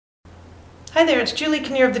Hi there, it's Julie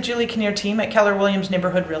Kinnear of the Julie Kinnear team at Keller Williams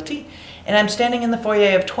Neighborhood Realty, and I'm standing in the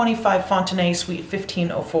foyer of 25 Fontenay Suite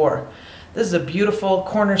 1504. This is a beautiful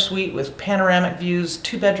corner suite with panoramic views,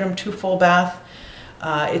 2-bedroom, 2 full bath.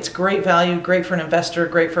 It's great value, great for an investor,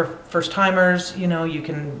 great for first-timers. You know, you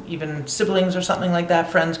can even siblings or something like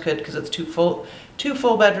that, friends could, because it's two full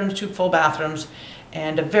bedrooms, 2 full bathrooms,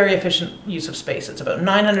 and a very efficient use of space. It's about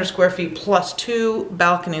 900 square feet plus 2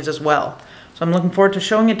 balconies as well. So I'm looking forward to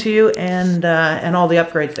showing it to you and all the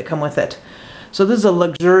upgrades that come with it. So this is a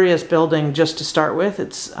luxurious building just to start with.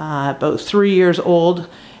 It's about 3 years old,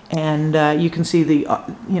 and you can see the,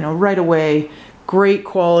 right away, great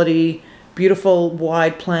quality, beautiful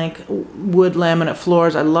wide plank wood laminate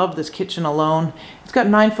floors. I love this kitchen alone. It's got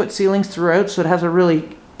 9-foot ceilings throughout, so it has a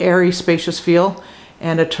really airy, spacious feel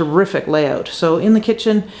and a terrific layout. So in the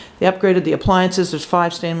kitchen, they upgraded the appliances. There's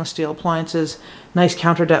 5 stainless steel appliances, nice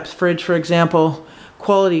counter depth fridge, for example,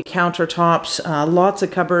 quality countertops, lots of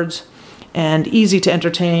cupboards, and easy to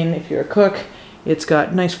entertain if you're a cook. It's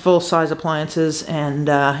got nice full-size appliances, and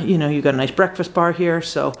you've got a nice breakfast bar here.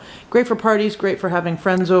 So great for parties, great for having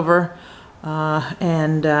friends over.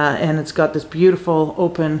 And it's got this beautiful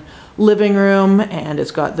open living room, and it's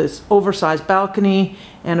got this oversized balcony,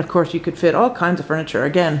 and of course you could fit all kinds of furniture.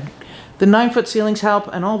 Again, the 9-foot ceilings help,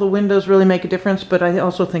 and all the windows really make a difference, but I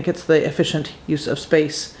also think it's the efficient use of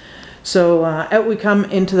space. So out we come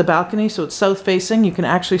into the balcony, so it's south facing. You can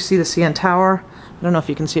actually see the CN Tower. I don't know if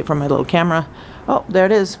you can see it from my little camera. Oh, there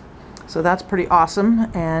it is. So that's pretty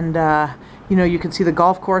awesome, and you can see the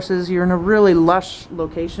golf courses. You're in a really lush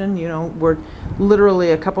location. We're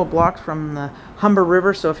literally a couple blocks from the Humber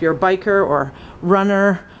River, so if you're a biker or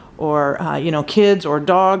runner or, kids or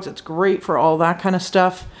dogs, it's great for all that kind of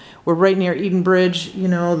stuff. We're right near Eden Bridge,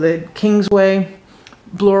 the Kingsway,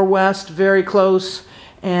 Bloor West, very close.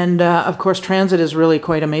 And of course, transit is really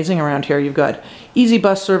quite amazing around here. You've got easy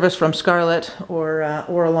bus service from Scarlett or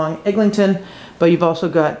along Eglinton, but you've also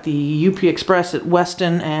got the UP Express at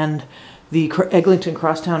Weston, and the Eglinton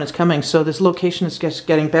Crosstown is coming. So this location is just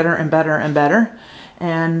getting better and better and better.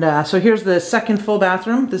 And so here's the second full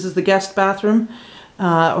bathroom. This is the guest bathroom,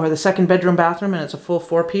 or the second bedroom bathroom, and it's a full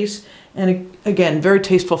 4-piece. And again, very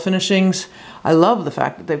tasteful finishings. I love the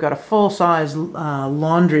fact that they've got a full-size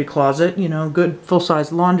laundry closet, good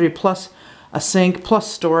full-size laundry plus a sink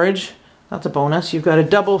plus storage. That's a bonus. You've got a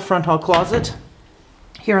double front hall closet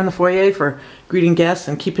here in the foyer for greeting guests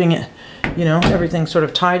and keeping it, everything sort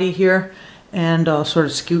of tidy here. And I'll sort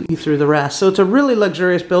of scoot you through the rest. So it's a really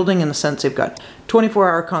luxurious building in the sense they've got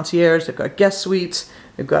 24-hour concierge, they've got guest suites,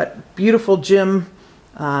 they've got beautiful gym,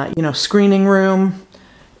 screening room,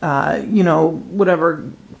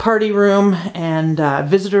 whatever, party room, and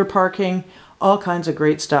visitor parking, all kinds of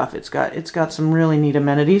great stuff. It's got some really neat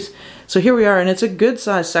amenities. So here we are, and it's a good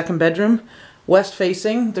sized second bedroom, west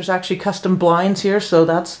facing. There's actually custom blinds here, so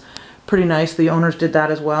that's pretty nice. The owners did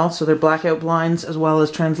that as well. So they're blackout blinds as well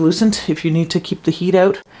as translucent. If you need to keep the heat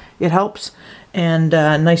out, it helps. And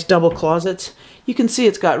nice double closets. You can see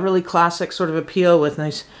it's got really classic sort of appeal with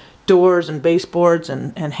nice doors and baseboards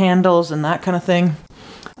and handles and that kind of thing.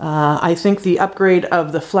 I think the upgrade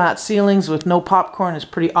of the flat ceilings with no popcorn is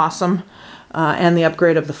pretty awesome. And the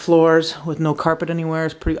upgrade of the floors with no carpet anywhere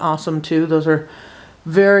is pretty awesome too. Those are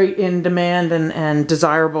very in demand and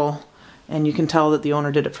desirable. And you can tell that the owner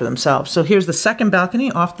did it for themselves. So here's the second balcony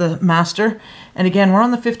off the master. And again, we're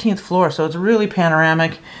on the 15th floor, so it's really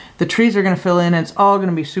panoramic. The trees are gonna fill in. It's all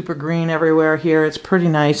gonna be super green everywhere here. It's pretty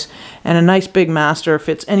nice. And a nice big master,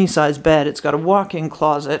 fits any size bed. It's got a walk-in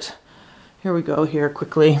closet. Here we go here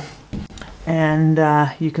quickly. And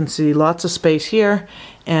you can see lots of space here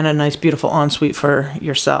and a nice beautiful ensuite for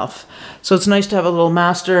yourself. So it's nice to have a little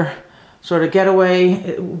master sort of getaway.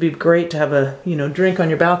 It would be great to have a drink on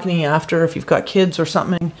your balcony after if you've got kids or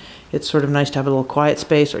something. It's sort of nice to have a little quiet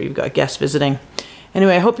space, or you've got guests visiting.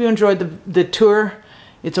 Anyway, I hope you enjoyed the tour.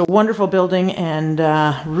 It's a wonderful building and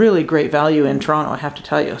really great value in Toronto, I have to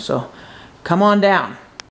tell you. So come on down.